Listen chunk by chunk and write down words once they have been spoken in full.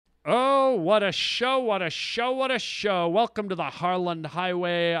show. What a show, what a show, what a show. Welcome to the Harland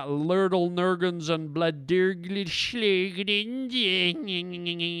Highway, Lurdle Nurgens and Bladirgli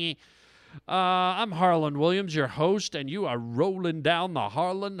I'm Harland Williams, your host, and you are rolling down the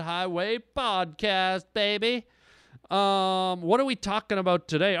Harland Highway podcast, baby. What are we talking about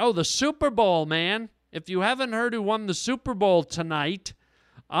today? Oh, the Super Bowl, man. If you haven't heard who won the Super Bowl tonight,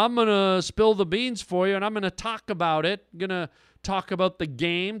 I'm going to spill the beans for you, and I'm going to talk about it. I'm going to talk about the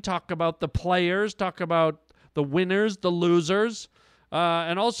game, talk about the players, talk about the winners, the losers.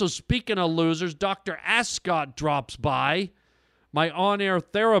 And also, speaking of losers, Dr. Ascot drops by. My on-air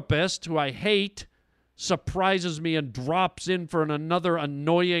therapist, who I hate, surprises me and drops in for another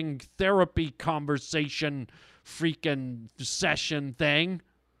annoying therapy conversation freaking session thing.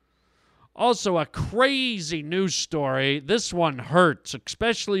 Also, a crazy news story. This one hurts,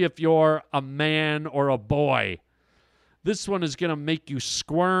 especially if you're a man or a boy. This one is going to make you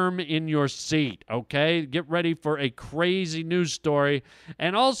squirm in your seat, okay? Get ready for a crazy news story.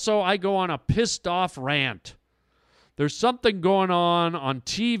 And also, I go on a pissed off rant. There's something going on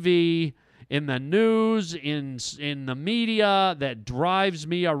TV, in the news, in the media that drives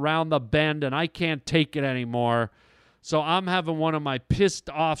me around the bend, and I can't take it anymore. So I'm having one of my pissed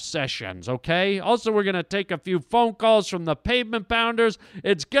off sessions, okay? Also, we're going to take a few phone calls from the pavement pounders.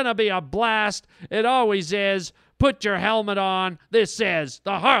 It's going to be a blast. It always is. Put your helmet on. This is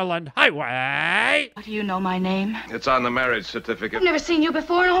the Harland Highway. How do you know my name? It's on the marriage certificate. I've never seen you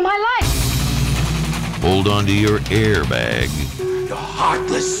before in all my life. Hold on to your airbag. You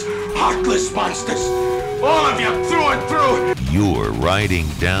heartless monsters. All of you, through and through. You're riding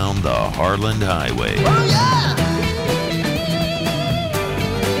down the Harland Highway. Oh, yeah!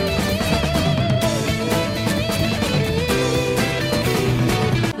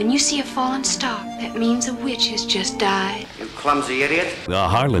 When you see a fallen stalk, that means a witch has just died. You clumsy idiot. The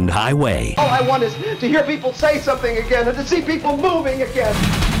Harland Highway. All I want is to hear people say something again and to see people moving again.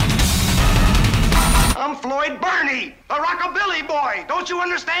 I'm Floyd Burney, a rockabilly boy. Don't you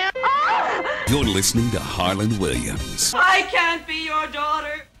understand? You're listening to Harland Williams. I can't be your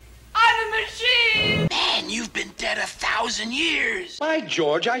daughter. I'm a machine. Man, you've been dead 1,000 years. By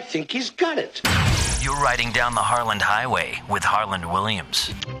George, I think he's got it. You're riding down the Harland Highway with Harland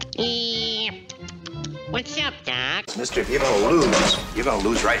Williams. What's up, Doc? Mister, if you're gonna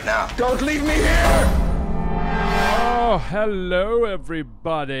lose right now. Don't leave me here! Oh, hello,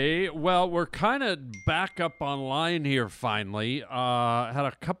 everybody. Well, we're kind of back up online here finally. Had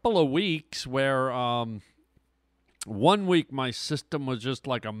a couple of weeks where 1 week my system was just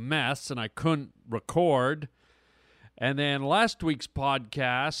like a mess and I couldn't record. And then last week's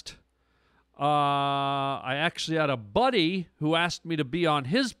podcast, I actually had a buddy who asked me to be on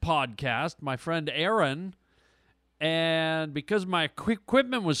his podcast, my friend Aaron. And because my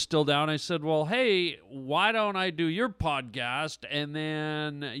equipment was still down, I said, well, hey, why don't I do your podcast and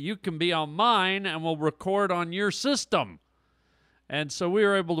then you can be on mine and we'll record on your system. And so we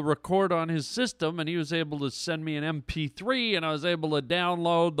were able to record on his system and he was able to send me an MP3 and I was able to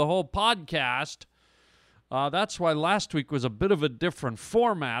download the whole podcast. That's why last week was a bit of a different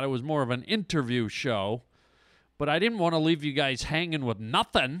format. It was more of an interview show. But I didn't want to leave you guys hanging with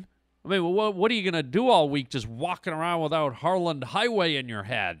nothing. I mean, what are you going to do all week just walking around without Harland Highway in your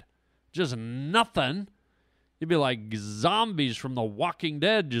head? Just nothing. You'd be like zombies from The Walking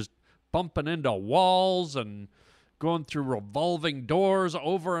Dead, just bumping into walls and going through revolving doors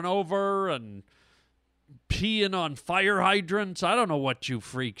over and over and peeing on fire hydrants. I don't know what you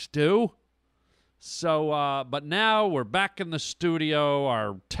freaks do. So, but now we're back in the studio.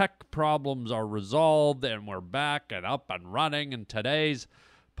 Our tech problems are resolved and we're back and up and running. And today's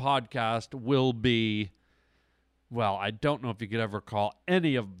podcast will be, well, I don't know if you could ever call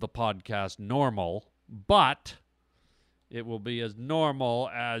any of the podcast normal, but it will be as normal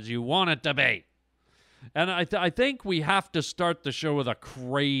as you want it to be. And I think we have to start the show with a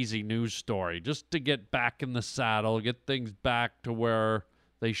crazy news story just to get back in the saddle, get things back to where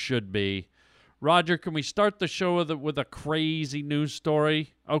they should be. Roger, can we start the show with a crazy news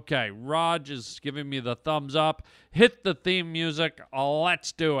story? Okay, Raj is giving me the thumbs up. Hit the theme music.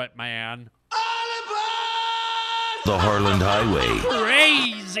 Let's do it, man. The Harland Highway.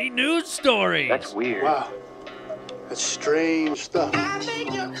 Crazy news stories. That's weird. Wow. That's strange stuff.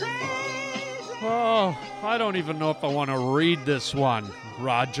 Oh, I don't even know if I want to read this one,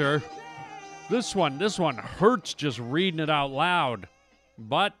 Roger. This one hurts just reading it out loud.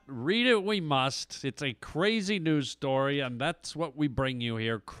 But read it we must. It's a crazy news story, and that's what we bring you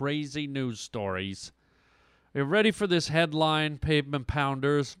here, crazy news stories. Are you ready for this headline, pavement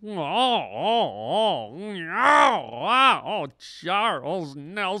pounders? Charles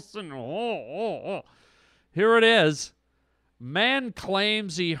Nelson. Here it is. Man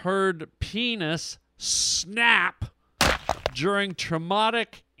claims he heard penis snap during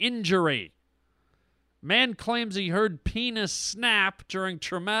traumatic injury. Man claims he heard penis snap during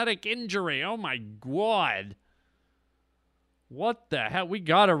traumatic injury. Oh, my God. What the hell? We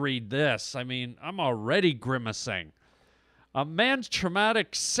got to read this. I mean, I'm already grimacing. A man's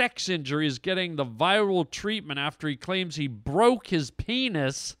traumatic sex injury is getting the viral treatment after he claims he broke his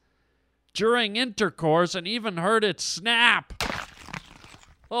penis during intercourse and even heard it snap.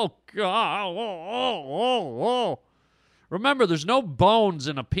 Oh, God. Remember, there's no bones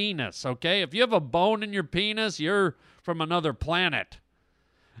in a penis, okay? If you have a bone in your penis, you're from another planet.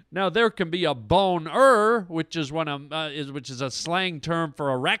 Now, there can be a boner, which is a slang term for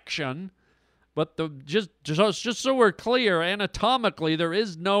erection, but just so we're clear, anatomically, there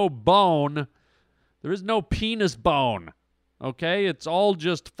is no bone. There is no penis bone, okay? It's all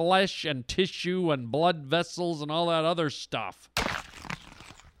just flesh and tissue and blood vessels and all that other stuff.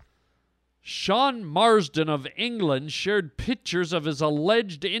 Sean Marsden of England shared pictures of his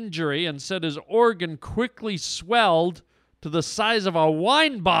alleged injury and said his organ quickly swelled to the size of a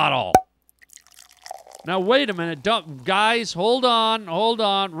wine bottle. Now, wait a minute. Guys, hold on.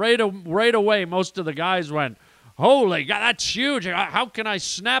 Right away, most of the guys went, holy God, that's huge. How can I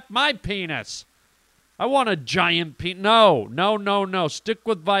snap my penis? I want a giant penis. No. Stick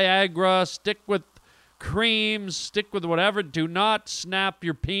with Viagra. Stick with creams. Stick with whatever. Do not snap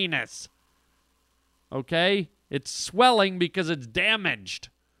your penis. Okay? It's swelling because it's damaged.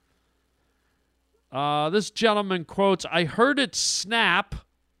 This gentleman quotes, I heard it snap,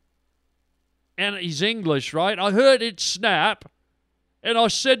 and he's English, right? I heard it snap, and I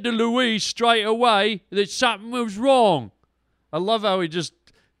said to Louise straight away that something was wrong. I love how he just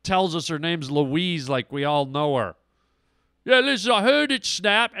tells us her name's Louise like we all know her. Yeah, listen, I heard it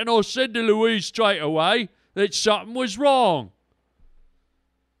snap, and I said to Louise straight away that something was wrong.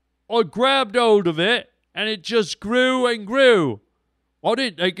 I grabbed hold of it, and it just grew and grew. I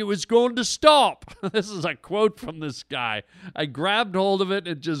didn't think it was going to stop. This is a quote from this guy. I grabbed hold of it,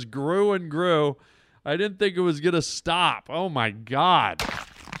 and it just grew and grew. I didn't think it was going to stop. Oh, my God.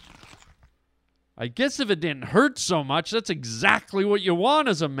 I guess if it didn't hurt so much, that's exactly what you want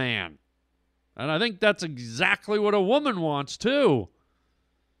as a man. And I think that's exactly what a woman wants, too.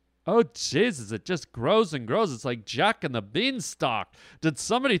 Oh, Jesus, it just grows and grows. It's like Jack and the Beanstalk. Did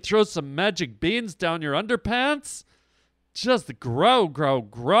somebody throw some magic beans down your underpants? Just grow.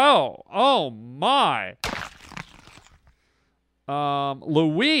 Oh, my.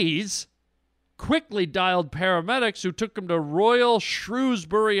 Louise quickly dialed paramedics who took him to Royal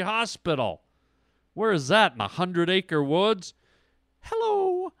Shrewsbury Hospital. Where is that, in the 100-acre woods?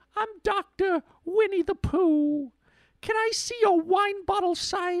 Hello, I'm Dr. Winnie the Pooh. Can I see your wine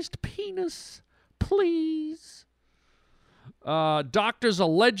bottle-sized penis, please? Doctors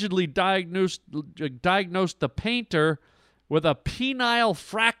allegedly diagnosed the painter with a penile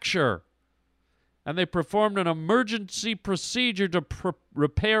fracture, and they performed an emergency procedure to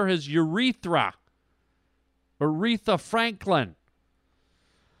repair his urethra. Aretha Franklin.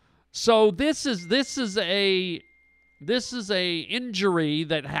 So this is a injury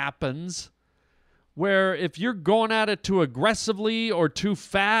that happens where if you're going at it too aggressively or too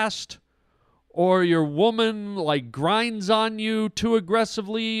fast, or your woman like grinds on you too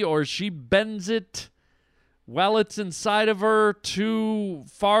aggressively, or she bends it while it's inside of her too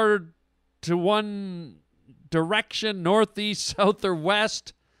far to one direction, northeast, south, or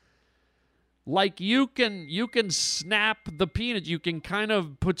west, like you can snap the penis. You can kind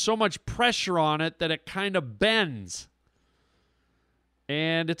of put so much pressure on it that it kind of bends.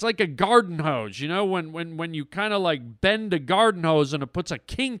 And it's like a garden hose, you know, when you kind of like bend a garden hose and it puts a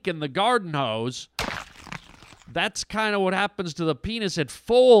kink in the garden hose, that's kind of what happens to the penis. It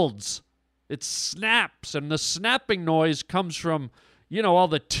folds. It snaps, and the snapping noise comes from, you know, all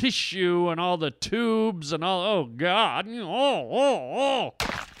the tissue and all the tubes and all, oh, God.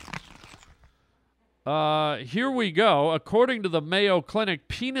 Here we go. According to the Mayo Clinic,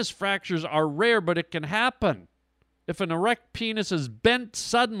 penis fractures are rare, but it can happen. If an erect penis is bent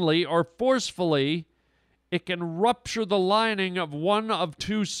suddenly or forcefully, it can rupture the lining of one of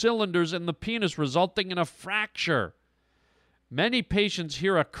two cylinders in the penis, resulting in a fracture. Many patients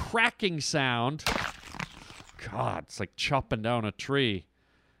hear a cracking sound. God, it's like chopping down a tree.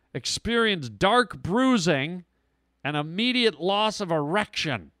 Experience dark bruising and immediate loss of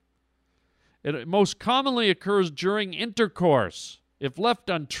erection. It most commonly occurs during intercourse. If left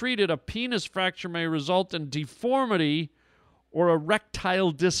untreated, a penis fracture may result in deformity or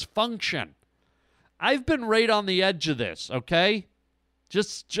erectile dysfunction. I've been right on the edge of this, okay?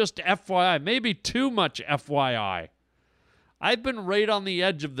 Just FYI, maybe too much FYI. I've been right on the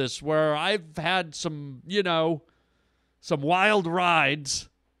edge of this where I've had some, some wild rides,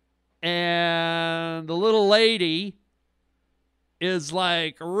 and the little lady is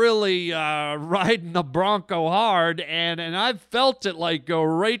like really riding the Bronco hard, and I've felt it like go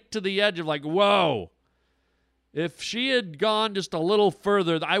right to the edge of like, whoa. If she had gone just a little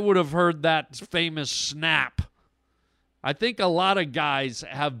further, I would have heard that famous snap. I think a lot of guys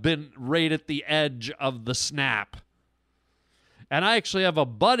have been right at the edge of the snap. And I actually have a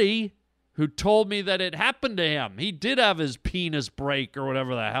buddy who told me that it happened to him. He did have his penis break or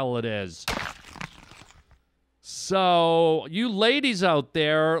whatever the hell it is. So, you ladies out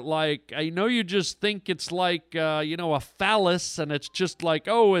there, like, I know you just think it's like, a phallus, and it's just like,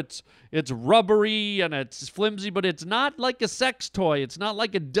 oh, it's rubbery and it's flimsy, but it's not like a sex toy. It's not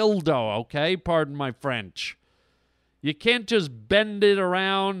like a dildo, okay? Pardon my French. You can't just bend it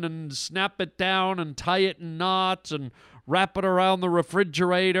around and snap it down and tie it in knots and wrap it around the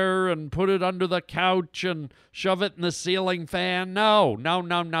refrigerator and put it under the couch and shove it in the ceiling fan. No.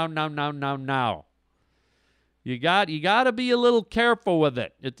 You got to be a little careful with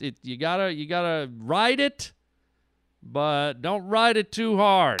it. You gotta ride it, but don't ride it too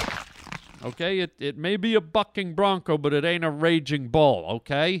hard. Okay? It may be a bucking bronco, but it ain't a raging bull,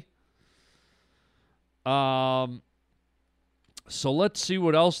 okay? So let's see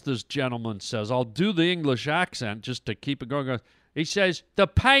what else this gentleman says. I'll do the English accent just to keep it going. He says, the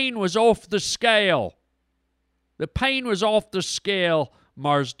pain was off the scale. The pain was off the scale,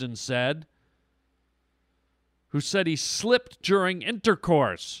 Marsden said, who said he slipped during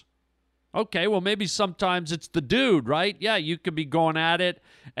intercourse. Okay, well, maybe sometimes it's the dude, right? Yeah, you could be going at it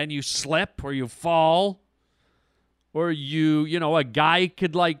and you slip or you fall. Or a guy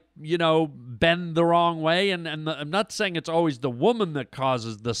could bend the wrong way. And I'm not saying it's always the woman that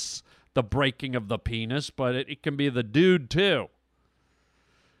causes the breaking of the penis, but it can be the dude too.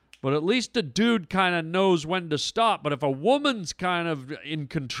 But at least the dude kind of knows when to stop. But if a woman's kind of in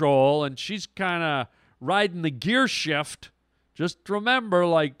control and she's kind of riding the gear shift, just remember,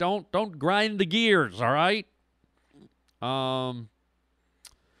 don't grind the gears, all right?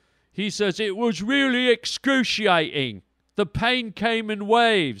 He says, it was really excruciating. The pain came in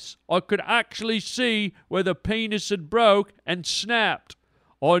waves. I could actually see where the penis had broke and snapped.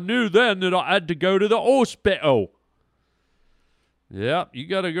 I knew then that I had to go to the hospital. Yep, you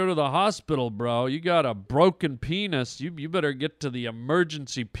got to go to the hospital, bro. You got a broken penis. You better get to the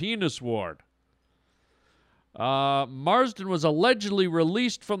emergency penis ward. Marsden was allegedly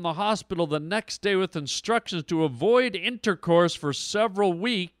released from the hospital the next day with instructions to avoid intercourse for several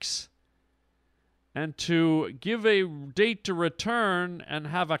weeks and to give a date to return and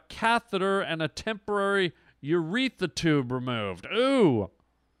have a catheter and a temporary urethra tube removed. Ooh.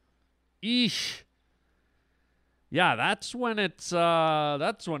 Eesh. Yeah, that's when it's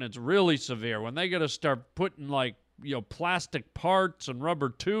really severe. When they got to start putting plastic parts and rubber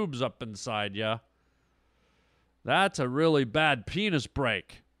tubes up inside you. That's a really bad penis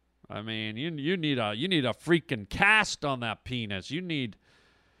break. I mean, you need a freaking cast on that penis. You need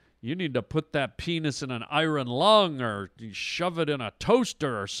to put that penis in an iron lung or shove it in a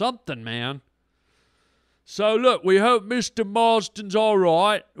toaster or something, man. So look, we hope Mr. Marsden's all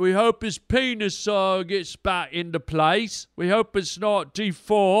right. We hope his penis gets back into place. We hope it's not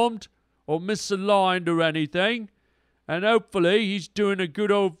deformed or misaligned or anything. And hopefully he's doing a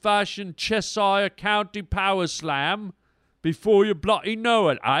good old-fashioned Cheshire County power slam before you bloody know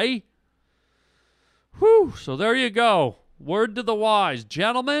it, eh? Whew, so there you go. Word to the wise.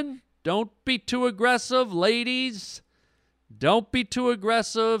 Gentlemen, don't be too aggressive. Ladies, don't be too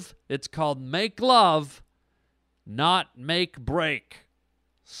aggressive. It's called make love, not make break.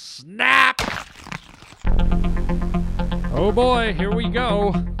 Snap! Oh boy, here we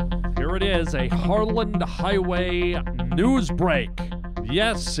go. Here it is, a Harland Highway news break.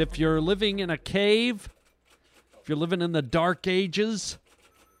 Yes, if you're living in a cave, if you're living in the dark ages,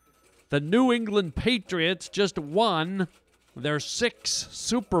 the New England Patriots just won their 6th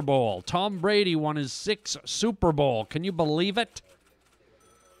Super Bowl. Tom Brady won his 6th Super Bowl. Can you believe it?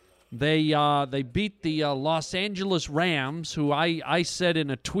 They beat the Los Angeles Rams, who I said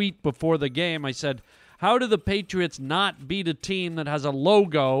in a tweet before the game, I said, how do the Patriots not beat a team that has a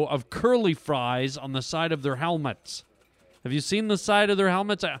logo of curly fries on the side of their helmets? Have you seen the side of their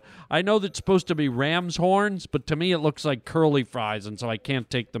helmets? I know that's supposed to be ram's horns, but to me it looks like curly fries, and so I can't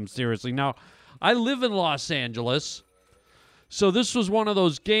take them seriously. Now, I live in Los Angeles, So this was one of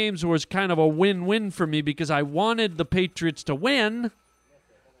those games where it's kind of a win-win for me because I wanted the Patriots to win,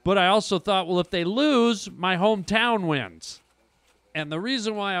 but I also thought, well, if they lose, my hometown wins. And the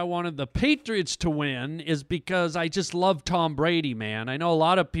reason why I wanted the Patriots to win is because I just love Tom Brady, man. I know a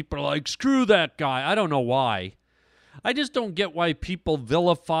lot of people are like, screw that guy. I don't know why. I just don't get why people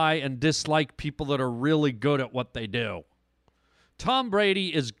vilify and dislike people that are really good at what they do. Tom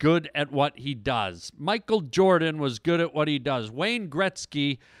Brady is good at what he does. Michael Jordan was good at what he does. Wayne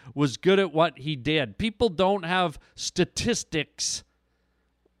Gretzky was good at what he did. People don't have statistics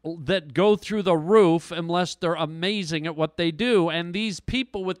that go through the roof unless they're amazing at what they do. And these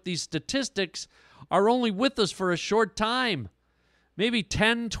people with these statistics are only with us for a short time. Maybe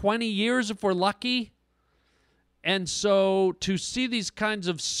 10, 20 years if we're lucky. And so to see these kinds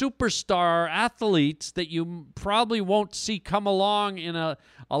of superstar athletes that you probably won't see come along in a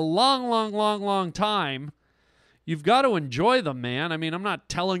long time, you've got to enjoy them, man. I mean, I'm not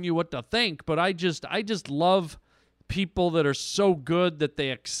telling you what to think, but I just love people that are so good that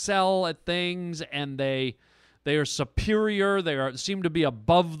they excel at things and they are superior. They seem to be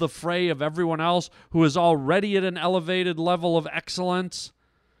above the fray of everyone else who is already at an elevated level of excellence.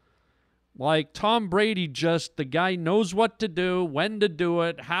 Like Tom Brady, the guy knows what to do, when to do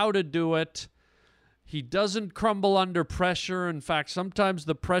it, how to do it. He doesn't crumble under pressure. In fact, sometimes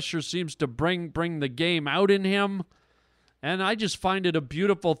the pressure seems to bring the game out in him. And I just find it a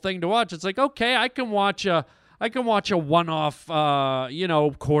beautiful thing to watch. It's like, okay, I can watch a one-off,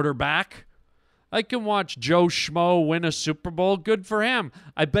 quarterback. I can watch Joe Schmo win a Super Bowl. Good for him.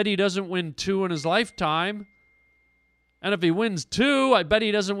 I bet he doesn't win 2 in his lifetime. And if he wins 2, I bet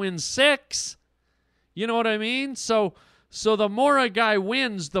he doesn't win 6. You know what I mean? So the more a guy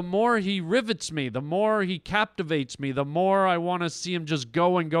wins, the more he rivets me, the more he captivates me, the more I want to see him just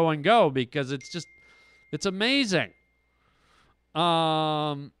go and go and go because it's amazing.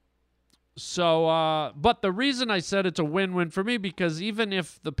 But the reason I said it's a win-win for me because even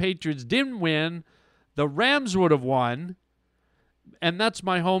if the Patriots didn't win, the Rams would have won. And that's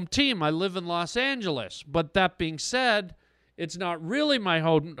my home team. I live in Los Angeles. But that being said, it's not really my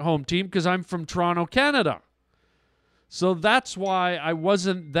home team because I'm from Toronto, Canada. So that's why I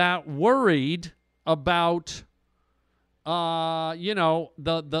wasn't that worried about, the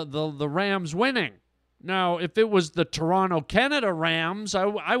Rams winning. Now, if it was the Toronto, Canada Rams, I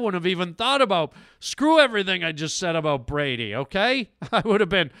wouldn't have even thought about, screw everything I just said about Brady, okay? I would have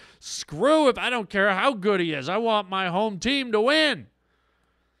been, screw it, I don't care how good he is. I want my home team to win.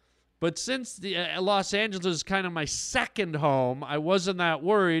 But since the Los Angeles is kind of my second home, I wasn't that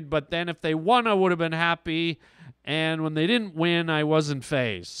worried. But then if they won, I would have been happy. And when they didn't win, I wasn't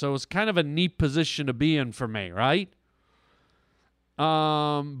fazed. So it's kind of a neat position to be in for me, right?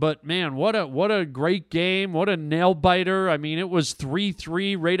 But man, what a great game. What a nail biter. I mean, it was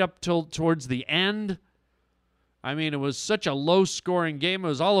 3-3 right up towards the end. I mean, it was such a low scoring game. It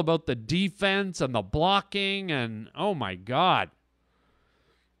was all about the defense and the blocking and oh my God.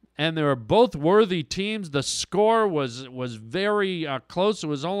 And they were both worthy teams. The score was very close. It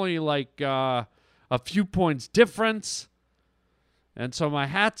was only like a few points difference. And so my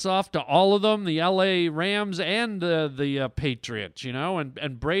hat's off to all of them, the L.A. Rams and the Patriots,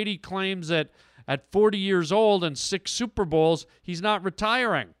 And Brady claims that at 40 years old and 6 Super Bowls, he's not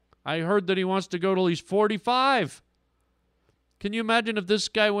retiring. I heard that he wants to go till he's 45. Can you imagine if this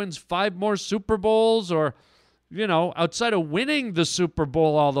guy wins 5 more Super Bowls or, outside of winning the Super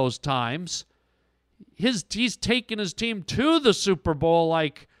Bowl all those times, he's taken his team to the Super Bowl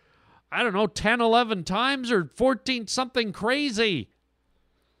like, 10, 11 times or 14, something crazy.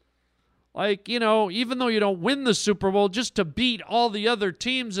 Like, even though you don't win the Super Bowl, just to beat all the other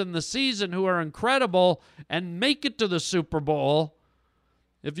teams in the season who are incredible and make it to the Super Bowl,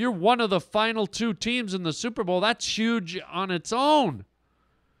 if you're one of the final 2 teams in the Super Bowl, that's huge on its own.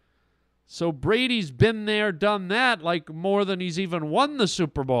 So Brady's been there, done that, like more than he's even won the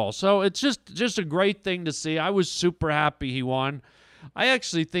Super Bowl. So it's just a great thing to see. I was super happy he won. I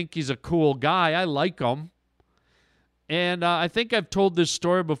actually think he's a cool guy. I like him. And I think I've told this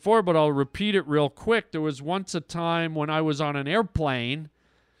story before, but I'll repeat it real quick. There was once a time when I was on an airplane,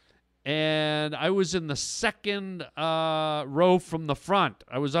 and I was in the second row from the front.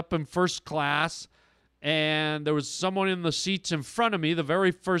 I was up in first class, and there was someone in the seats in front of me, the very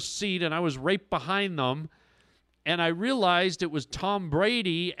first seat, and I was right behind them. And I realized it was Tom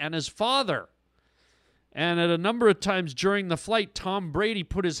Brady and his father. And at a number of times during the flight, Tom Brady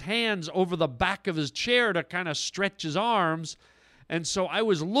put his hands over the back of his chair to kind of stretch his arms. And so I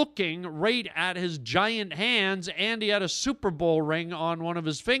was looking right at his giant hands, and he had a Super Bowl ring on one of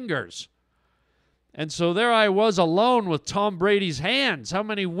his fingers. And so there I was alone with Tom Brady's hands. How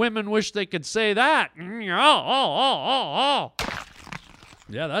many women wish they could say that? Oh.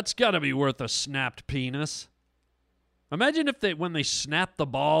 Yeah, that's got to be worth a snapped penis. Imagine if when they snap the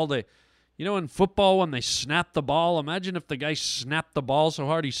ball, in football when they snap the ball, imagine if the guy snapped the ball so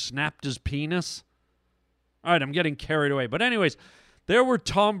hard he snapped his penis. All right, I'm getting carried away. But anyways, there were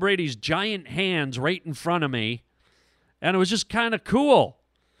Tom Brady's giant hands right in front of me, and it was just kind of cool.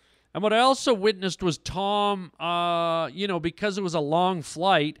 And what I also witnessed was Tom, because it was a long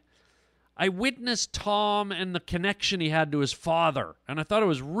flight, I witnessed Tom and the connection he had to his father. And I thought it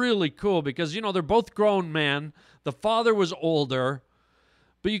was really cool because, they're both grown men. The father was older.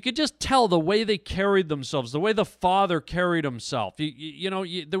 But you could just tell the way they carried themselves, the way the father carried himself.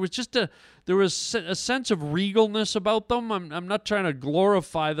 There was a sense of regalness about them. I'm not trying to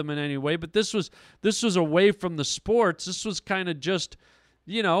glorify them in any way, but this was away from the sports. This was kind of just,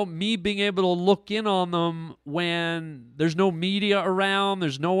 me being able to look in on them when there's no media around,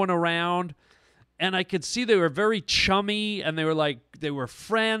 there's no one around. And I could see they were very chummy, and they were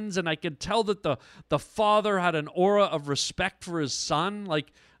friends, and I could tell that the father had an aura of respect for his son.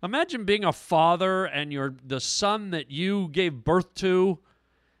 Like, imagine being a father and the son that you gave birth to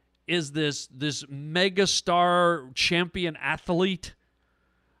is this megastar champion athlete.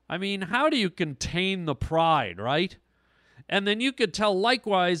 I mean, how do you contain the pride, right? And then you could tell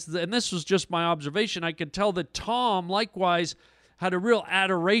likewise, and this was just my observation, I could tell that Tom likewise had a real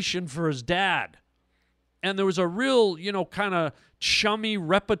adoration for his dad. And there was a real, kind of chummy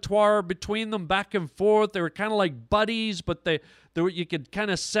repertoire between them back and forth. They were kind of like buddies, but you could kind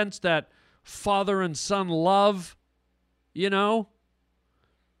of sense that father and son love, And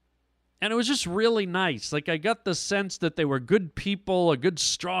it was just really nice. Like, I got the sense that they were good people, a good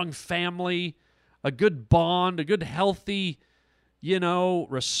strong family, a good bond, a good healthy,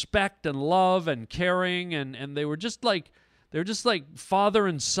 respect and love and caring. And they were just like father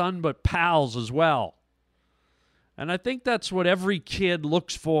and son, but pals as well. And I think that's what every kid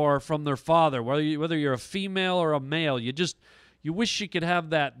looks for from their father, whether you're a female or a male. You wish you could have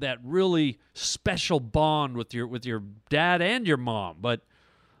that really special bond with your dad and your mom. But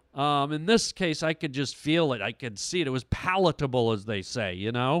in this case, I could just feel it. I could see it. It was palatable, as they say,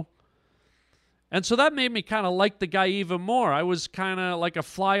 And so that made me kind of like the guy even more. I was kind of like a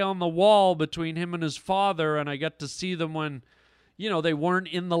fly on the wall between him and his father, and I got to see them when, they weren't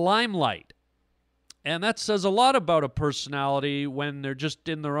in the limelight. And that says a lot about a personality when they're just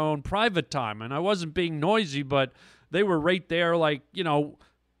in their own private time. And I wasn't being noisy, but they were right there,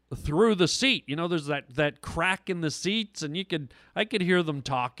 through the seat. There's that crack in the seats, and I could hear them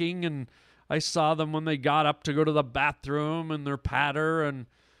talking. And I saw them when they got up to go to the bathroom and their patter. And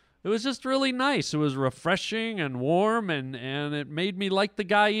it was just really nice. It was refreshing and warm, and it made me like the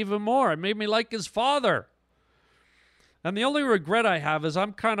guy even more. It made me like his father. And the only regret I have is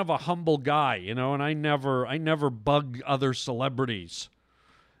I'm kind of a humble guy, and I never bug other celebrities.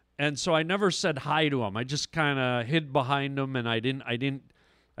 And so I never said hi to him. I just kind of hid behind him, and I didn't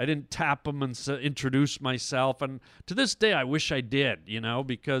tap him and introduce myself. And to this day, I wish I did,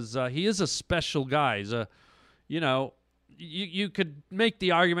 because he is a special guy. He's you could make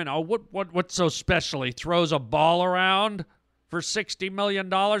the argument, what's so special? He throws a ball around for $60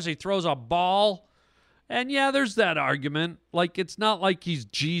 million. He throws a ball. And yeah, there's that argument. Like, it's not like he's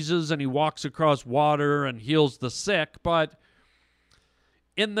Jesus and he walks across water and heals the sick, but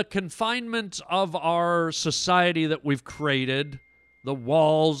in the confinement of our society that we've created, the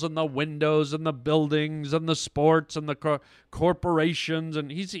walls and the windows and the buildings and the sports and the corporations, and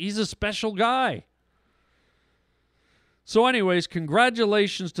he's a special guy. So anyways,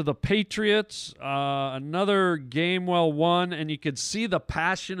 congratulations to the Patriots. Another game well won, and you could see the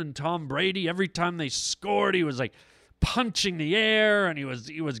passion in Tom Brady. Every time they scored, he was like punching the air, and he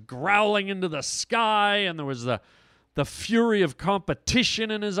was growling into the sky, and there was the fury of competition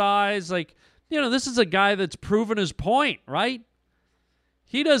in his eyes. Like, this is a guy that's proven his point, right?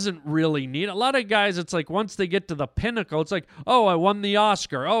 He doesn't really need a lot of guys. It's like once they get to the pinnacle, it's like, oh, I won the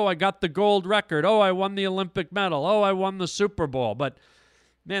Oscar. Oh, I got the gold record. Oh, I won the Olympic medal. Oh, I won the Super Bowl. But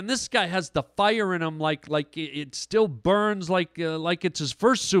man, this guy has the fire in him, like it still burns, like it's his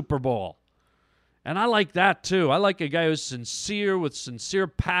first Super Bowl. And I like that too. I like a guy who's sincere, with sincere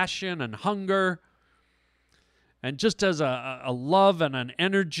passion and hunger, and just has a love and an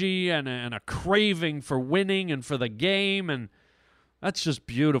energy and a craving for winning and for the game. And that's just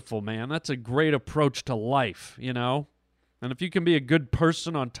beautiful, man. That's a great approach to life, And if you can be a good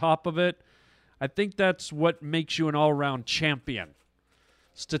person on top of it, I think that's what makes you an all-around champion.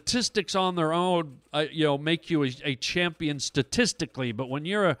 statistics on their own, make you a champion statistically. But when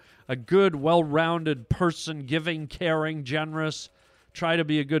you're a good, well-rounded person, giving, caring, generous, try to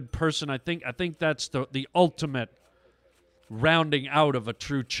be a good person, I think that's the ultimate rounding out of a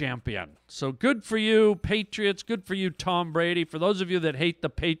true champion. So good for you, Patriots. Good for you, Tom Brady. For those of you that hate the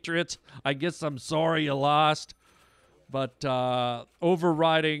Patriots, I guess I'm sorry you lost. But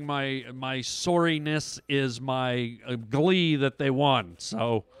overriding my sorriness is my glee that they won.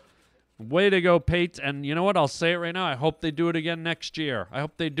 So way to go, Pates. And you know what? I'll say it right now. I hope they do it again next year. I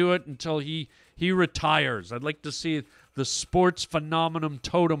hope they do it until he retires. I'd like to see the sports phenomenon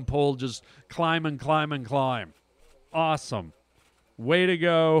totem pole just climb and climb and climb. Awesome. Way to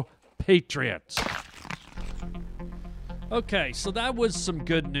go, Patriots. Okay, so that was some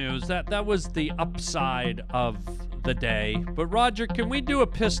good news. That was the upside of the day. But Roger, can we do a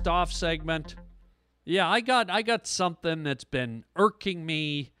pissed off segment? Yeah, I got something that's been irking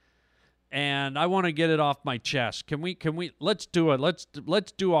me, and I want to get it off my chest. Can we let's do it. Let's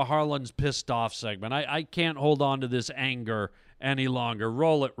do a Harlan's pissed off segment. I can't hold on to this anger any longer.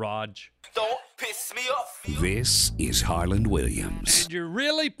 Roll it, Raj. Don't piss me off. This is Harland Williams. And you're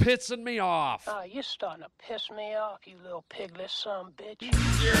really pissing me off. Oh, you're starting to piss me off, you little piglet son of a bitch.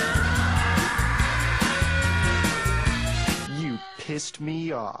 You pissed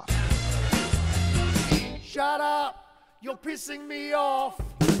me off. Shut up! You're pissing me off.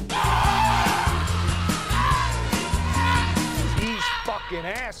 These fucking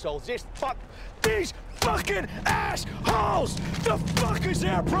assholes. These fucking assholes! The fuck is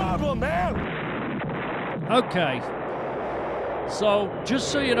their problem, man? Okay. So, just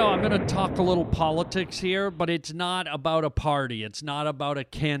so you know, I'm going to talk a little politics here, but it's not about a party. It's not about a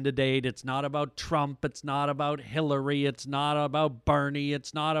candidate. It's not about Trump. It's not about Hillary. It's not about Bernie.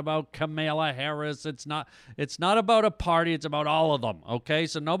 It's not about Kamala Harris. It's not about a party. It's about all of them, okay?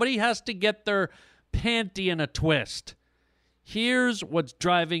 So nobody has to get their panty in a twist. Here's what's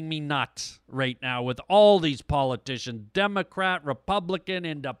driving me nuts right now with all these politicians, Democrat, Republican,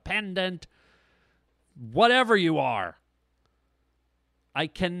 Independent, whatever you are. I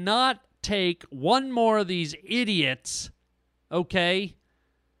cannot take one more of these idiots, okay?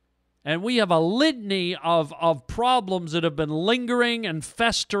 And we have a litany of problems that have been lingering and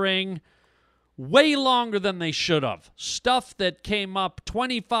festering way longer than they should have. Stuff that came up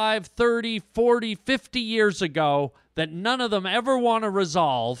 25, 30, 40, 50 years ago that none of them ever want to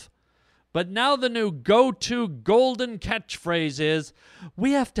resolve. But now the new go-to golden catchphrase is,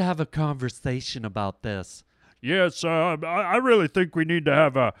 we have to have a conversation about this. Yes, I really think we need to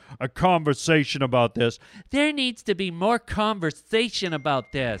have a conversation about this. There needs to be more conversation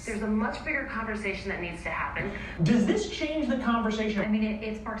about this. There's a much bigger conversation that needs to happen. Does this change the conversation? I mean,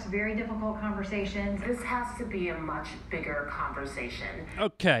 it sparks very difficult conversations. This has to be a much bigger conversation.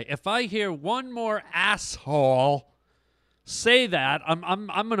 Okay, if I hear one more asshole say that, I'm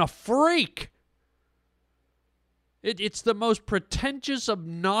gonna freak. It's the most pretentious,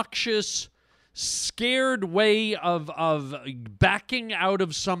 obnoxious, scared way of backing out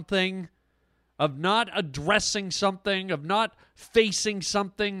of something, of not addressing something, of not facing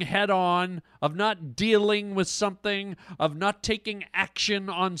something head on, of not dealing with something, of not taking action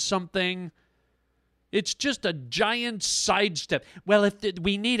on something. It's just a giant sidestep. Well,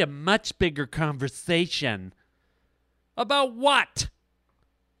 we need a much bigger conversation. About what?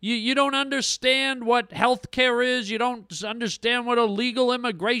 You don't understand what healthcare is. You don't understand what illegal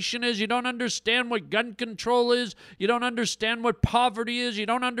immigration is. You don't understand what gun control is. You don't understand what poverty is. You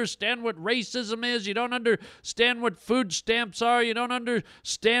don't understand what racism is. You don't understand what food stamps are. You don't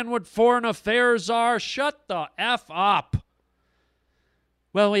understand what foreign affairs are. Shut the F up.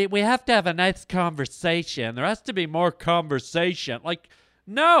 Well, we have to have a nice conversation. There has to be more conversation. Like,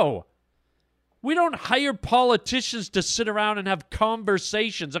 no. We don't hire politicians to sit around and have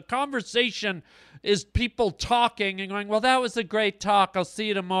conversations. A conversation is people talking and going, well, that was a great talk. I'll see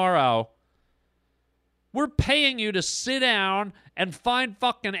you tomorrow. We're paying you to sit down and find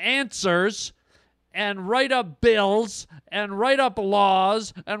fucking answers and write up bills and write up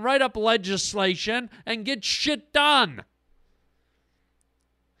laws and write up legislation and get shit done.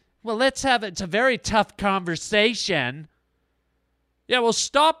 Well, it's a very tough conversation. Yeah, well,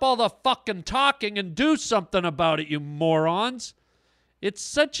 stop all the fucking talking and do something about it, you morons. It's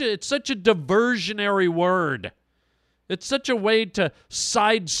such a diversionary word. It's such a way to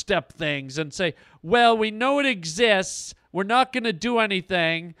sidestep things and say, well, we know it exists. We're not going to do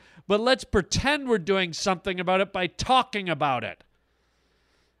anything, but let's pretend we're doing something about it by talking about it.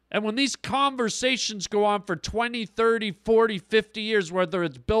 And when these conversations go on for 20, 30, 40, 50 years, whether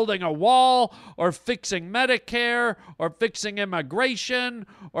it's building a wall or fixing Medicare or fixing immigration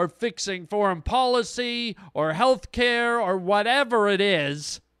or fixing foreign policy or healthcare or whatever it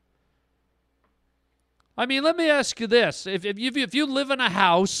is, I mean, let me ask you this. If you live in a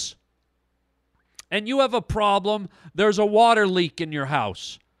house and you have a problem, there's a water leak in your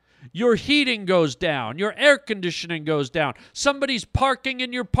house. Your heating goes down. Your air conditioning goes down. Somebody's parking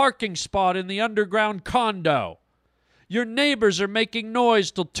in your parking spot in the underground condo. Your neighbors are making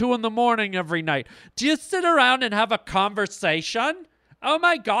noise till 2 a.m. every night. Do you sit around and have a conversation? Oh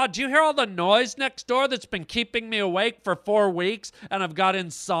my God, do you hear all the noise next door that's been keeping me awake for 4 weeks and I've got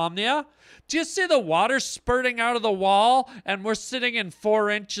insomnia? Do you see the water spurting out of the wall and we're sitting in 4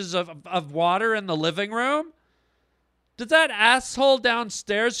 inches of water in the living room? Does that asshole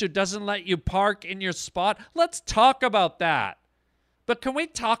downstairs who doesn't let you park in your spot? Let's talk about that. But can we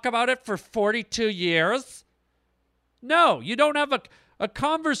talk about it for 42 years? No, you don't have a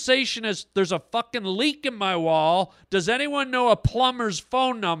conversation is, there's a fucking leak in my wall. Does anyone know a plumber's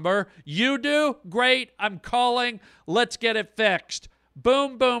phone number? You do? Great, I'm calling. Let's get it fixed.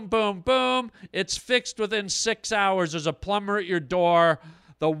 Boom, boom, boom, boom. It's fixed within 6 hours. There's a plumber at your door.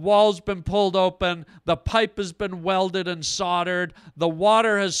 The wall's been pulled open. The pipe has been welded and soldered. The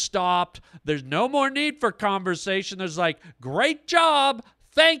water has stopped. There's no more need for conversation. There's like, great job.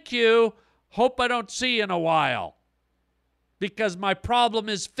 Thank you. Hope I don't see you in a while because my problem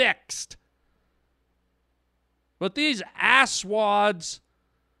is fixed. But these asswads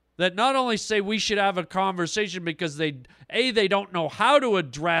that not only say we should have a conversation because they don't know how to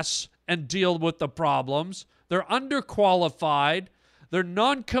address and deal with the problems. They're underqualified. They're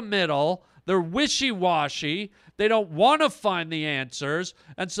non-committal. They're wishy-washy. They don't want to find the answers.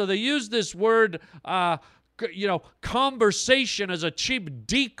 And so they use this word, conversation as a cheap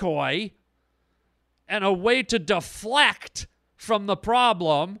decoy and a way to deflect from the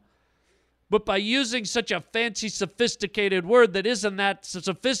problem. But by using such a fancy, sophisticated word that isn't that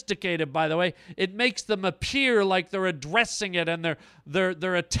sophisticated, by the way, it makes them appear like they're addressing it and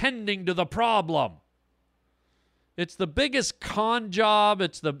they're attending to the problem. It's the biggest con job.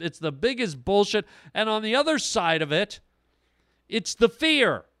 It's the biggest bullshit. And on the other side of it, it's the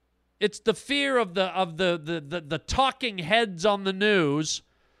fear. It's the fear of the talking heads on the news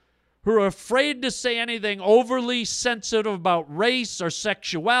who are afraid to say anything overly sensitive about race or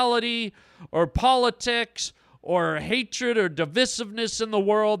sexuality or politics or hatred or divisiveness in the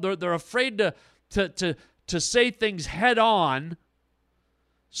world. They're afraid to say things head on.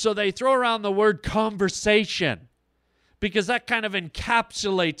 So they throw around the word conversation, because that kind of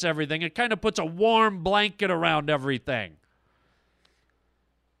encapsulates everything. It kind of puts a warm blanket around everything.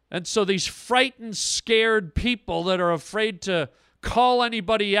 And so these frightened, scared people that are afraid to call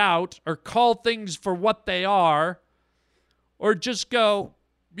anybody out or call things for what they are, or just go,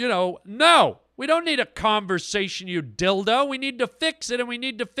 no, we don't need a conversation, you dildo. We need to fix it, and we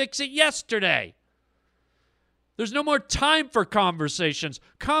need to fix it yesterday. There's no more time for conversations.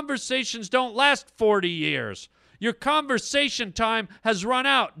 Conversations don't last 40 years. Your conversation time has run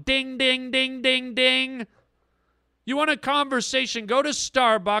out. Ding, ding, ding, ding, ding. You want a conversation? Go to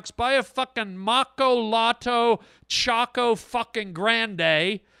Starbucks, buy a fucking Maco Lotto Choco fucking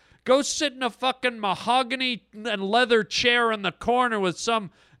Grande. Go sit in a fucking mahogany and leather chair in the corner with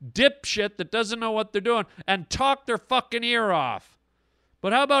some dipshit that doesn't know what they're doing and talk their fucking ear off.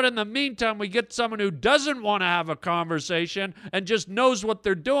 But how about in the meantime, we get someone who doesn't want to have a conversation and just knows what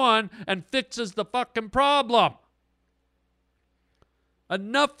they're doing and fixes the fucking problem?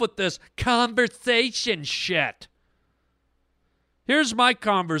 Enough with this conversation shit. Here's my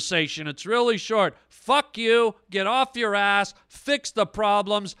conversation. It's really short. Fuck you. Get off your ass. Fix the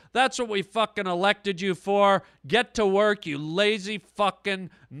problems. That's what we fucking elected you for. Get to work, you lazy fucking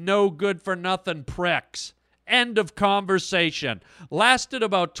no good for nothing pricks. End of conversation. Lasted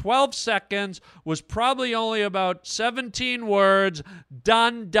about 12 seconds. Was probably only about 17 words.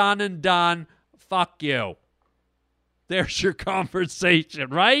 Done, done, and done. Fuck you. There's your conversation,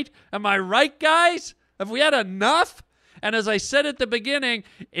 right? Am I right, guys? Have we had enough? And as I said at the beginning,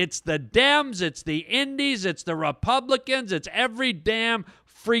 it's the Dems, it's the Indies, it's the Republicans, it's every damn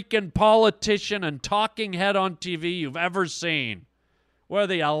freaking politician and talking head on TV you've ever seen.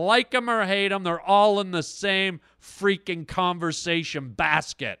 Whether you like them or hate them, they're all in the same freaking conversation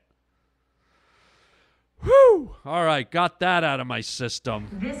basket. Whew. All right, got that out of my system.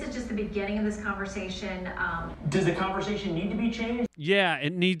 This is just the beginning of this conversation. Does the conversation need to be changed? Yeah,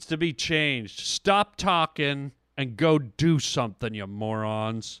 it needs to be changed. Stop talking and go do something, you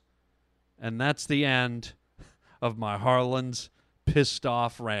morons. And that's the end of my Harland's Pissed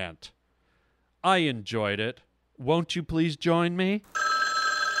Off Rant. I enjoyed it. Won't you please join me?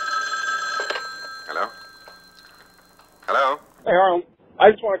 Hello? Hello? Hey, Harland.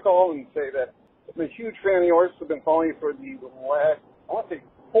 I just want to call and say that I'm a huge fan of yours. I've been following you for the last, I want to say,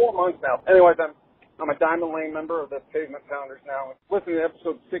 4 months now. Anyways, I'm a Diamond Lane member of the Pavement Pounders now. Listening to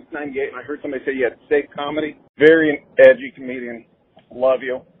episode 698, and I heard somebody say you had safe comedy. Very edgy comedian. Love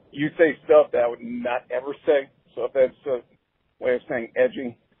you. You say stuff that I would not ever say. So if that's a way of saying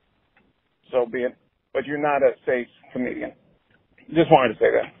edgy, so be it. But you're not a safe comedian. Just wanted to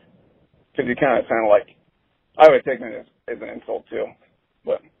say that. Because you kind of sound like, I would take it as an insult too.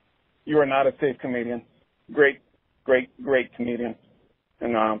 But you are not a safe comedian. Great comedian.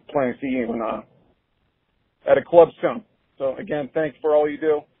 And planning to see you at a club soon. So again, thanks for all you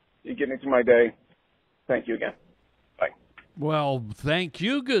do. You get me through my day. Thank you again. Bye. Well, thank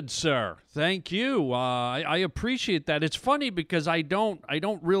you, good sir. Thank you. I appreciate that. It's funny because I don't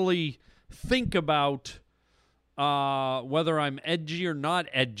really think about whether I'm edgy or not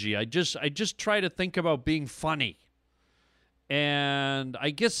edgy. I just try to think about being funny. And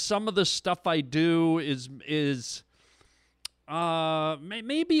I guess some of the stuff I do is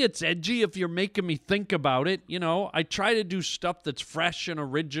maybe it's edgy if you're making me think about it. You know, I try to do stuff that's fresh and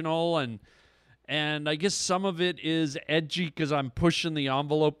original, and I guess some of it is edgy because I'm pushing the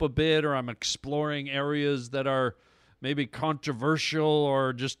envelope a bit, or I'm exploring areas that are maybe controversial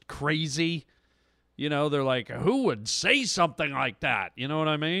or just crazy. You know, they're like, who would say something like that? You know what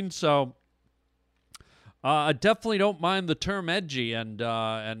I mean? So I definitely don't mind the term edgy, and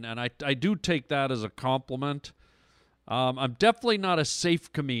I do take that as a compliment. I'm definitely not a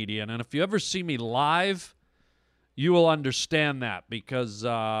safe comedian, and if you ever see me live, you will understand that, because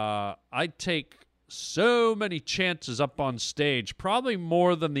I take so many chances up on stage, probably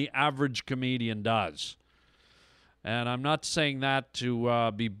more than the average comedian does. And I'm not saying that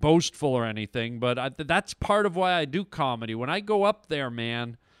to be boastful or anything, but that's part of why I do comedy. When I go up there,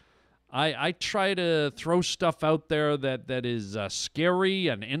 man, I try to throw stuff out there that is scary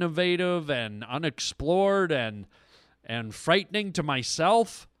and innovative and unexplored and frightening to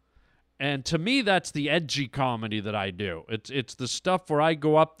myself. And to me, that's the edgy comedy that I do. It's the stuff where I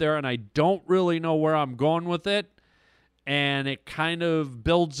go up there and I don't really know where I'm going with it, and it kind of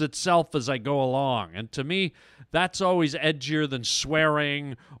builds itself as I go along. And to me, that's always edgier than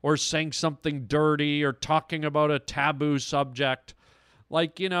swearing or saying something dirty or talking about a taboo subject.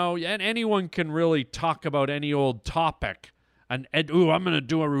 Like, you know, and anyone can really talk about any old topic. And, I'm going to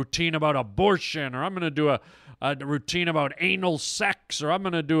do a routine about abortion, or I'm going to do a routine about anal sex, or I'm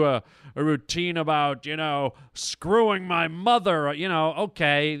going to do a routine about, you know, screwing my mother. You know,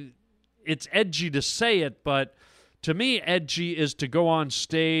 okay, it's edgy to say it, but to me, edgy is to go on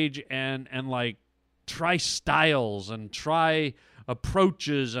stage and like try styles and try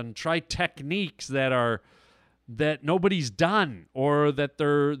approaches and try techniques that nobody's done, or that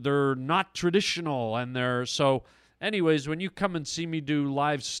they're not traditional, and they're so. Anyways, when you come and see me do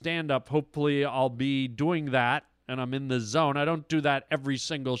live stand-up, hopefully I'll be doing that, and I'm in the zone. I don't do that every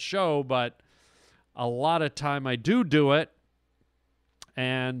single show, but a lot of time I do it.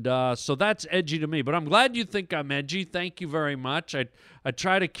 And so that's edgy to me. But I'm glad you think I'm edgy. Thank you very much. I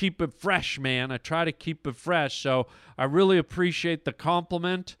try to keep it fresh, man. I try to keep it fresh. So I really appreciate the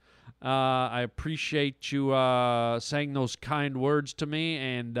compliment. I appreciate you saying those kind words to me,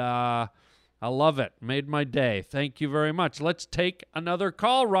 and I love it. Made my day. Thank you very much. Let's take another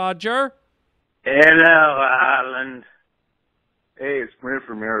call, Roger. Hello, Harland. Hey, it's Brent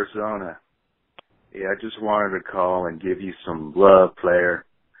from Arizona. Yeah, I just wanted to call and give you some love, player.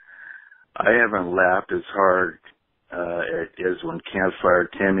 I haven't laughed as hard as when Campfire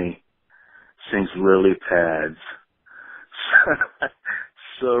Timmy sings Lily Pads.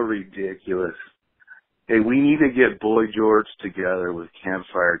 So ridiculous. Hey, we need to get Boy George together with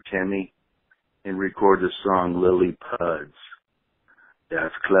Campfire Timmy and record the song Lily Puds.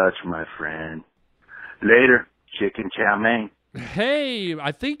 That's clutch, my friend. Later, chicken chow mein. Hey,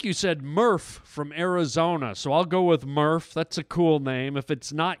 I think you said Murph from Arizona, so I'll go with Murph. That's a cool name. If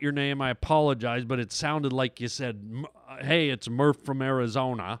it's not your name, I apologize, but it sounded like you said, hey, it's Murph from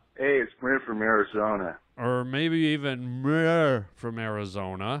Arizona. Hey, it's Brent from Arizona. Or maybe even Murph from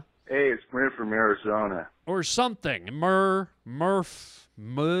Arizona. Hey, it's Brent from Arizona. Or something. Murph,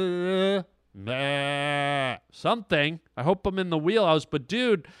 something. I hope I'm in the wheelhouse. But,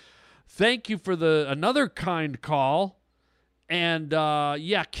 dude, thank you for another kind call. And,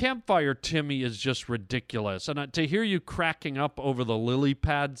 yeah, Campfire Timmy is just ridiculous. And to hear you cracking up over the Lily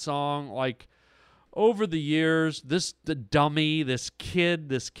Pad song, like, over the years, the dummy, this kid,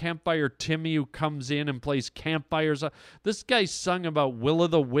 this Campfire Timmy who comes in and plays campfires, this guy sung about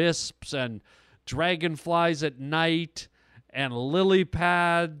will-o'-the-wisps and dragonflies at night and lily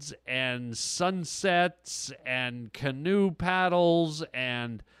pads and sunsets and canoe paddles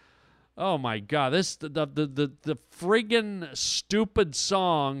and oh my God, the friggin' stupid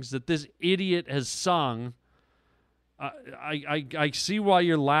songs that this idiot has sung. I see why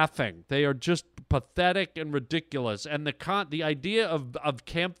you're laughing. They are just pathetic and ridiculous. And the idea of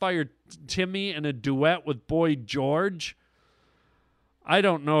Campfire Timmy and a duet with Boy George, I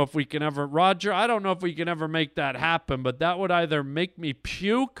don't know if we can ever, Roger, I don't know if we can ever make that happen, but that would either make me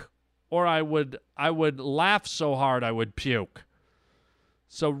puke or I would laugh so hard I would puke.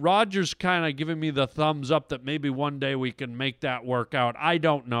 So Roger's kind of giving me the thumbs up that maybe one day we can make that work out. I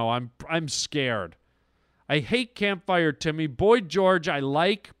don't know. I'm scared. I hate Campfire Timmy. Boy George I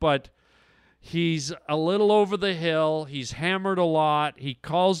like, but he's a little over the hill. He's hammered a lot. He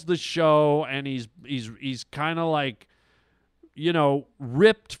calls the show, and he's kind of like, you know,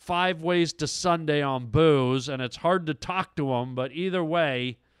 ripped 5 ways to Sunday on booze, and it's hard to talk to him. But either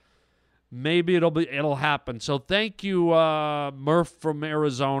way, maybe it'll happen. So thank you, Murph from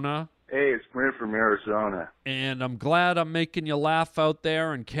Arizona. Hey, it's Brent from Arizona. And I'm glad I'm making you laugh out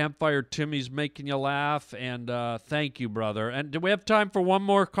there, and Campfire Timmy's making you laugh, and thank you, brother. And do we have time for one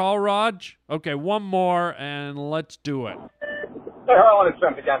more call, Raj? Okay, one more, and let's do it. Hey, Harlan, it's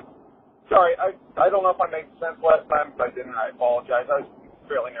Brent again. Sorry, I don't know if I made sense last time. If I didn't, I apologize. I was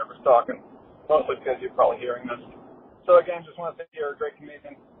fairly nervous talking, mostly because you're probably hearing this. So again, just want to say you're a great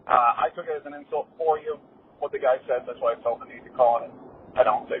comedian. I took it as an insult for you, what the guy said. That's why I felt the need to call it. I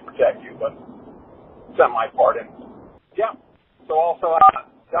don't say protect you, but send my part in. Yeah. So also,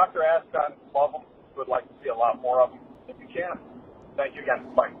 Dr. Ascot, love him. Would like to see a lot more of him if you can. Thank you again.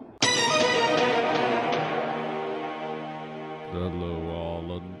 Bye. Hello,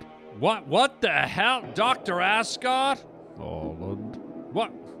 Holland. What the hell? Dr. Ascot? Holland.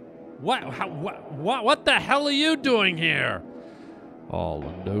 What the hell are you doing here?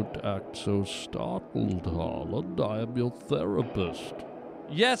 Holland, don't act so startled, Holland. I am your therapist.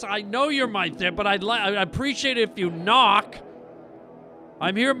 Yes, I know you're my therapist, but I'd appreciate it if you knock.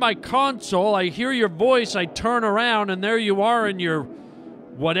 I'm here at my console. I hear your voice. I turn around, and there you are in your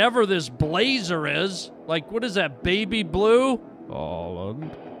whatever this blazer is. Like, what is that, baby blue?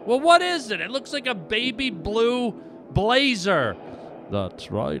 Holland. Well, what is it? It looks like a baby blue blazer.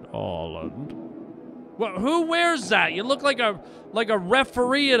 That's right, Holland. Well, who wears that? You look like a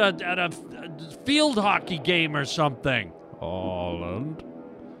referee at a field hockey game or something. Holland.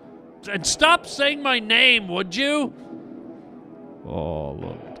 And stop saying my name, would you?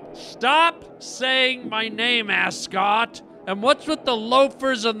 Holland. Stop saying my name, Ascot. And what's with the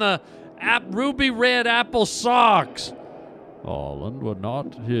loafers and the ruby red apple socks? Holland, we're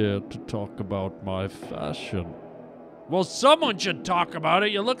not here to talk about my fashion. Well, someone should talk about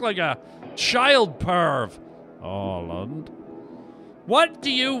it. You look like a child perv. Holland. What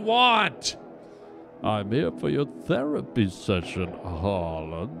do you want? I'm here for your therapy session,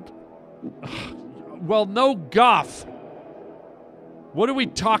 Holland. Well, no guff. What are we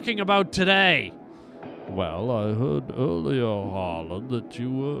talking about today? Well, I heard earlier, Harland, that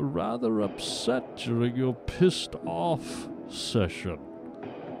you were rather upset during your pissed off session.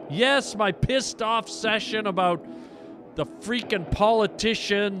 Yes, my pissed off session about the freaking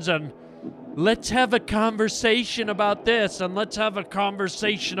politicians, and let's have a conversation about this, and let's have a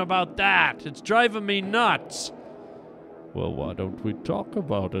conversation about that. It's driving me nuts. Well, why don't we talk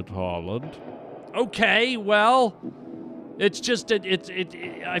about it, Harland? Okay, well, it's just,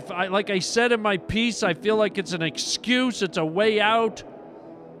 like I said in my piece, I feel like it's an excuse, it's a way out,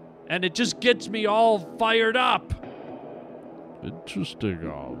 and it just gets me all fired up. Interesting,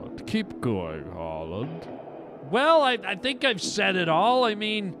 Harland. Keep going, Harland. Well, I think I've said it all. I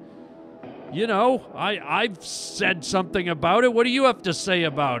mean, you know, I've said something about it. What do you have to say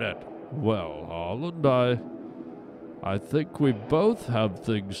about it? Well, Harland, I think we both have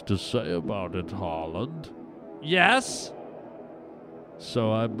things to say about it, Harland. Yes?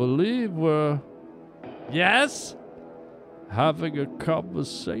 So I believe we're... Yes? Having a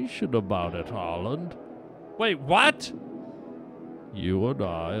conversation about it, Harland. Wait, what? You and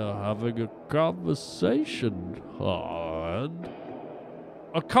I are having a conversation, Harland.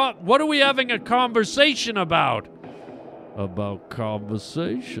 What are we having a conversation about? About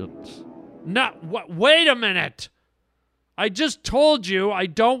conversations. No, wait a minute. I just told you I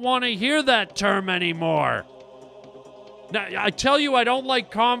don't want to hear that term anymore. Now, I tell you I don't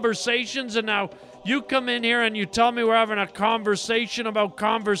like conversations, and now you come in here and you tell me we're having a conversation about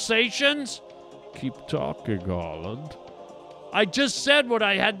conversations? keep talking, Harland. I just said what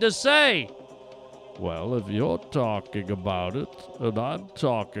I had to say. Well, if you're talking about it, and I'm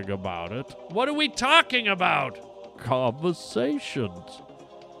talking about it... What are we talking about? Conversations.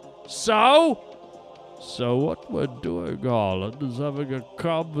 So? So what we're doing, Harland, is having a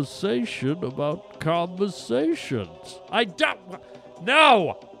conversation about conversations. I don't...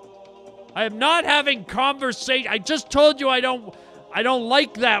 No! I am not having conversation. I just told you I don't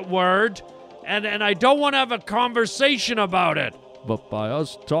like that word, and I don't want to have a conversation about it. But by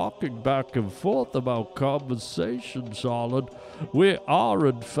us talking back and forth about conversations, Harland, we are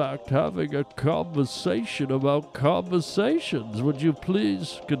in fact having a conversation about conversations. Would you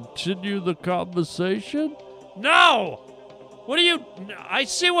please continue the conversation? No! What are you... I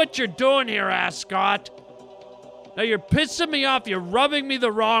see what you're doing here, Ascot. Now you're pissing me off. You're rubbing me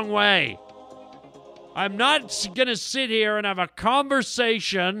the wrong way. I'm not going to sit here and have a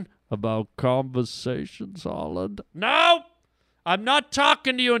conversation about conversations, Harland. No! I'm not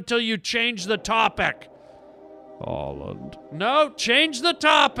talking to you until you change the topic. Harland. No, change the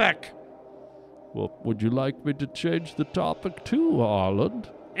topic. Well, would you like me to change the topic too, Harland?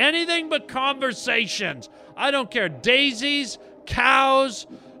 Anything but conversations. I don't care. Daisies, cows,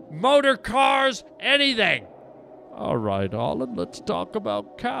 motor cars, anything. All right, Harland, let's talk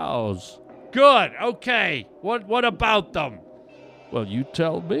about cows. Good, okay. What about them? Well, you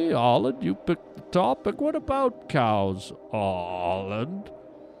tell me, Harland. You picked the topic. What about cows, Harland?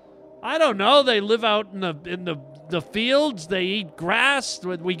 I don't know. They live out in the fields. They eat grass.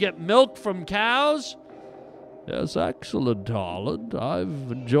 We get milk from cows. Yes, excellent, Harland.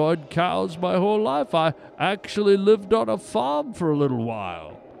 I've enjoyed cows my whole life. I actually lived on a farm for a little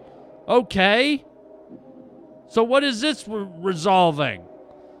while. Okay. So what is this resolving?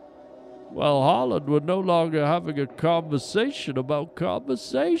 Well, Harland, we're no longer having a conversation about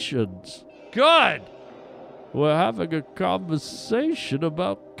conversations. Good. We're having a conversation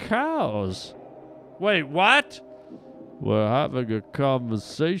about cows. Wait, what? We're having a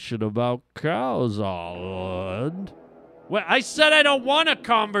conversation about cows, Harland. Well, I said I don't want a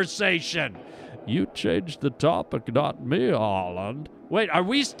conversation. You changed the topic, not me, Harland. Wait, are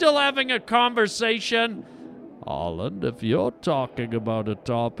we still having a conversation? Harland, if you're talking about a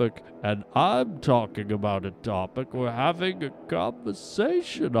topic and I'm talking about a topic, we're having a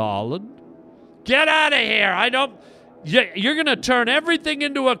conversation, Harland. Get out of here. You're going to turn everything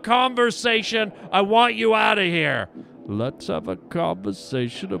into a conversation. I want you out of here. Let's have a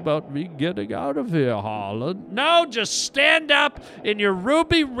conversation about me getting out of here, Harland. No, just stand up in your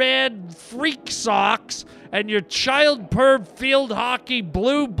ruby red freak socks and your child perv field hockey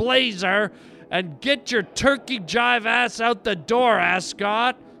blue blazer and get your turkey jive ass out the door,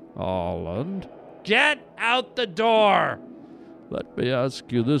 Ascot. Harland. Get out the door. Let me ask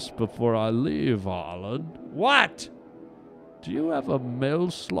you this before I leave, Harland. What? Do you have a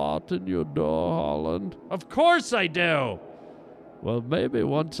mail slot in your door, Harland? Of course I do. Well, maybe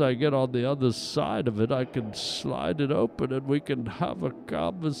once I get on the other side of it, I can slide it open and we can have a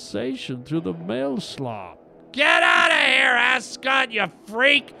conversation through the mail slot. Get out of here, Ascot, you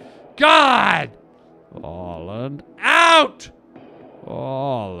freak! God! Harland. Out!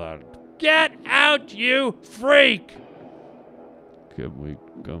 Harland. Get out, you freak! Can we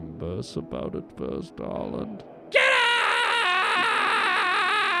converse about it first, Harland? Get out!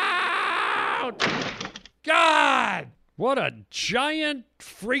 God! What a giant,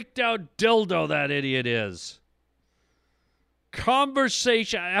 freaked out dildo that idiot is.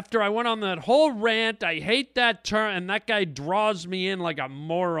 Conversation. After I went on that whole rant, I hate that term, and that guy draws me in like a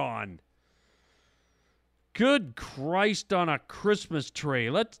moron. Good Christ on a Christmas tree.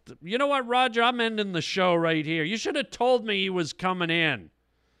 You know what, Roger? I'm ending the show right here. You should have told me he was coming in.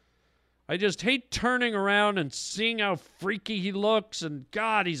 I just hate turning around and seeing how freaky he looks, and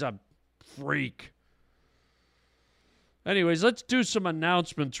God, he's a freak. Anyways, let's do some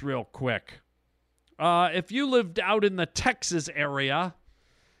announcements real quick. If you lived out in the Texas area,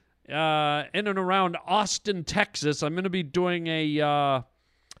 in and around Austin, Texas, I'm going to be doing a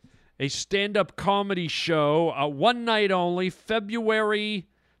stand-up comedy show, one night only, Saturday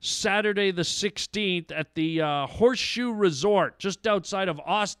the 16th at the Horseshoe Resort, just outside of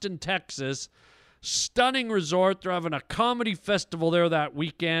Austin, Texas. Stunning resort. They're having a comedy festival there that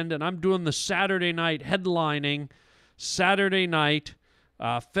weekend, and I'm doing the Saturday night headlining. Saturday night,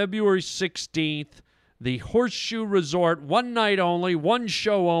 February 16th, the Horseshoe Resort, one night only, one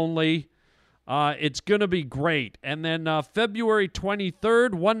show only. It's going to be great. And then February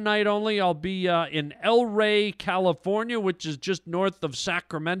 23rd, one night only, I'll be in El Rey, California, which is just north of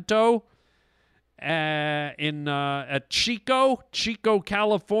Sacramento, at Chico,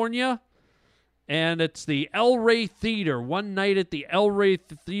 California. And it's the El Rey Theater, one night at the El Rey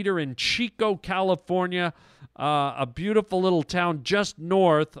Theater in Chico, California, a beautiful little town just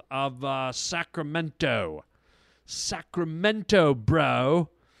north of Sacramento. Sacramento, bro.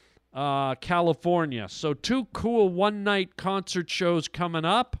 California. So 2 cool one-night concert shows coming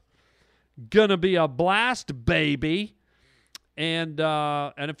up. Gonna be a blast, baby. And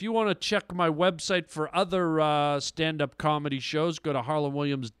if you want to check my website for other stand-up comedy shows, go to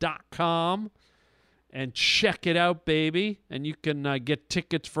harlandwilliams.com and check it out, baby. And you can get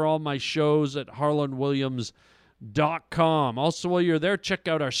tickets for all my shows at harlandwilliams.com. Also, while you're there, check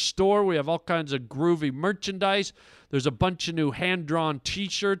out our store. We have all kinds of groovy merchandise. There's a bunch of new hand-drawn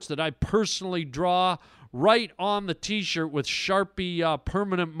T-shirts that I personally draw right on the T-shirt with Sharpie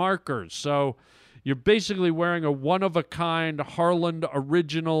permanent markers. So you're basically wearing a one-of-a-kind Harland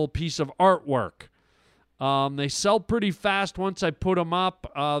original piece of artwork. They sell pretty fast once I put them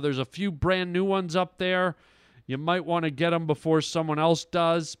up. There's a few brand new ones up there. You might want to get them before someone else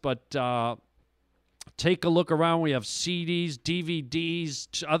does, but take a look around. We have CDs,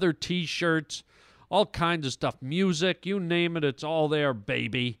 DVDs, other T-shirts, all kinds of stuff. Music, you name it, it's all there,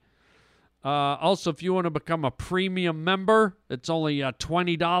 baby. Also, if you want to become a premium member, it's only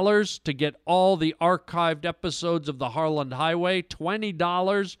 $20 to get all the archived episodes of the Harland Highway.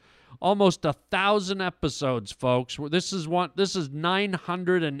 $20, almost 1,000 episodes, folks. This is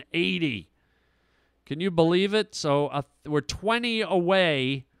 980. Can you believe it? So we're 20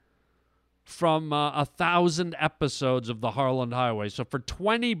 away from 1,000 episodes of the Harland Highway. So for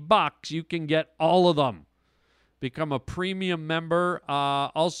 $20, you can get all of them. Become a premium member.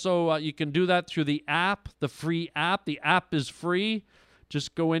 Also, you can do that through the app, the free app. The app is free.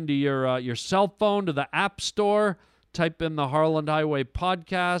 Just go into your cell phone to the App Store, type in the Harland Highway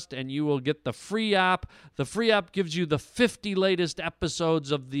podcast, and you will get the free app. The free app gives you the 50 latest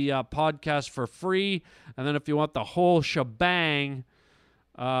episodes of the podcast for free. And then if you want the whole shebang,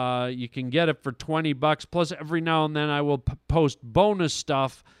 you can get it for $20. Plus, every now and then I will post bonus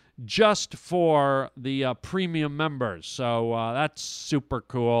stuff just for the premium members. So that's super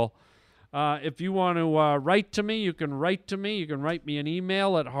cool. If you want to write to me, you can write to me. You can write me an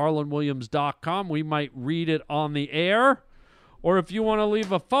email at harlandwilliams.com. We might read it on the air. Or if you want to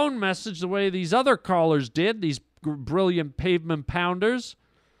leave a phone message the way these other callers did, these brilliant pavement pounders,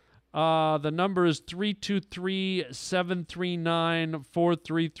 the number is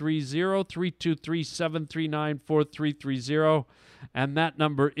 323-739-4330, 323-739-4330, and that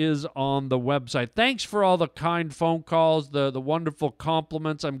number is on the website. Thanks for all the kind phone calls, the wonderful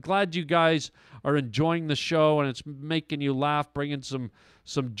compliments. I'm glad you guys are enjoying the show, and it's making you laugh, bringing some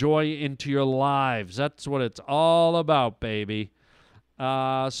joy into your lives. That's what it's all about, baby.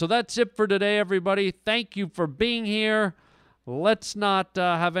 So that's it for today, everybody. Thank you for being here. Let's not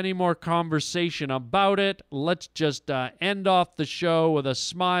have any more conversation about it. Let's just end off the show with a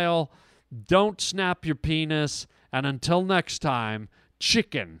smile. Don't snap your penis. And until next time,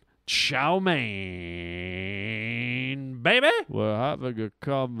 chicken chow mein, baby. We're having a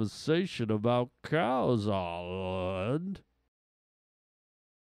conversation about cows, Harland.